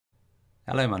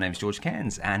Hello, my name is George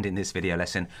Cairns, and in this video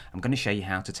lesson I'm going to show you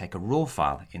how to take a raw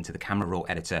file into the Camera Raw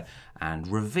editor and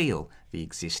reveal the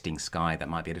existing sky that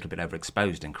might be a little bit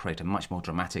overexposed and create a much more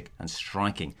dramatic and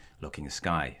striking looking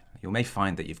sky. You may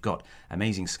find that you've got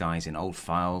amazing skies in old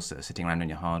files that are sitting around on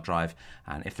your hard drive,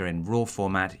 and if they're in raw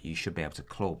format you should be able to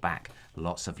claw back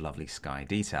lots of lovely sky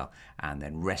detail and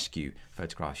then rescue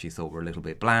photographs you thought were a little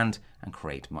bit bland and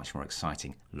create much more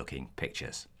exciting looking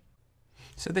pictures.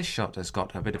 So this shot has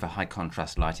got a bit of a high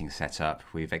contrast lighting setup.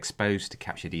 We've exposed to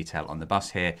capture detail on the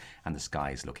bus here, and the sky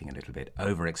is looking a little bit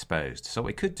overexposed. So what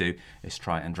we could do is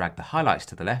try and drag the highlights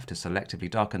to the left to selectively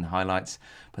darken the highlights,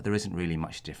 but there isn't really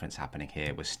much difference happening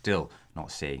here. We're still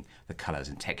not seeing the colors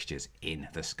and textures in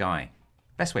the sky.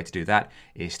 Best way to do that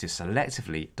is to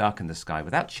selectively darken the sky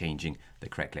without changing the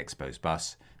correctly exposed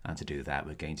bus, and to do that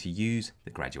we're going to use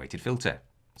the graduated filter.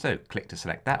 So click to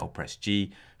select that or press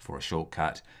G for a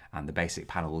shortcut, and the basic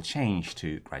panel will change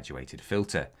to graduated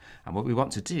filter. And what we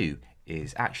want to do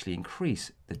is actually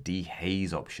increase the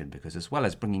dehaze option, because as well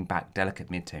as bringing back delicate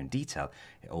mid-tone detail,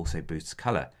 it also boosts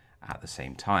color at the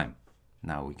same time.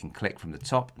 Now we can click from the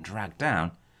top and drag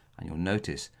down, and you'll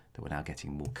notice that we're now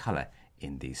getting more color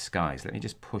in these skies. Let me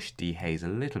just push dehaze a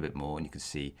little bit more, and you can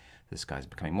see the sky is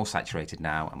becoming more saturated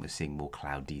now, and we're seeing more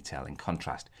cloud detail in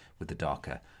contrast with the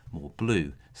darker, more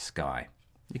blue sky.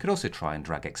 You could also try and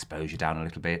drag exposure down a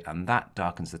little bit, and that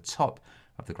darkens the top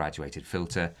of the graduated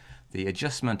filter. The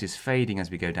adjustment is fading as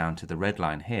we go down to the red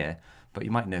line here, but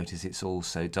you might notice it's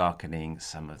also darkening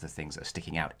some of the things that are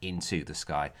sticking out into the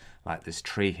sky, like this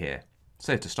tree here.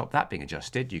 So to stop that being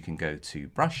adjusted, you can go to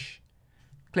Brush,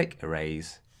 click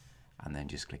Erase, and then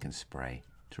just click and spray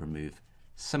to remove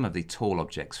some of the tall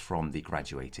objects from the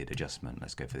graduated adjustment.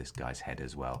 Let's go for this guy's head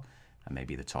as well, and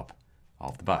maybe the top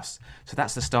of the bus. So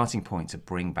that's the starting point to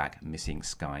bring back missing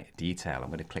sky detail. I'm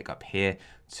going to click up here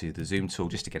to the zoom tool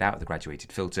just to get out of the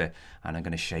graduated filter, and I'm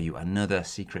going to show you another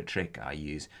secret trick I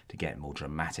use to get more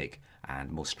dramatic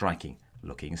and more striking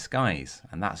looking skies.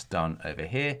 And that's done over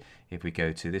here. If we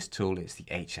go to this tool, it's the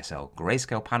HSL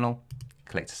grayscale panel.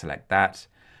 Click to select that,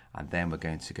 and then we're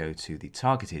going to go to the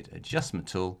targeted adjustment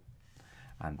tool,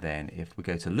 and then if we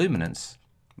go to luminance,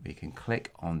 we can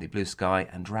click on the blue sky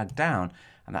and drag down,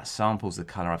 and that samples the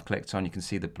color I've clicked on. You can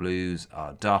see the blues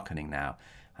are darkening now,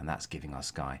 and that's giving our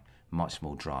sky much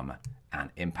more drama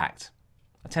and impact.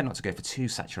 I tend not to go for too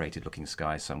saturated looking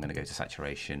skies, so I'm going to go to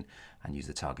saturation and use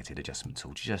the targeted adjustment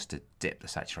tool just to dip the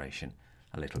saturation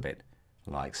a little bit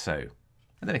like so.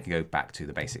 And then I can go back to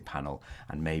the basic panel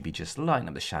and maybe just lighten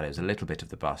up the shadows a little bit of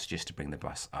the bus, just to bring the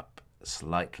bus up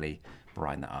slightly,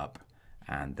 brighten that up.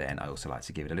 And then I also like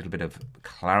to give it a little bit of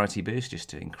clarity boost, just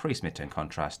to increase mid-tone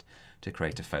contrast to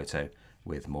create a photo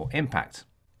with more impact.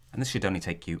 And this should only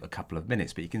take you a couple of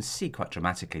minutes, but you can see quite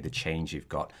dramatically the change you've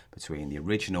got between the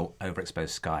original overexposed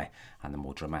sky and the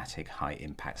more dramatic high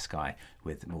impact sky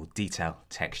with more detail,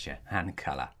 texture and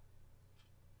color.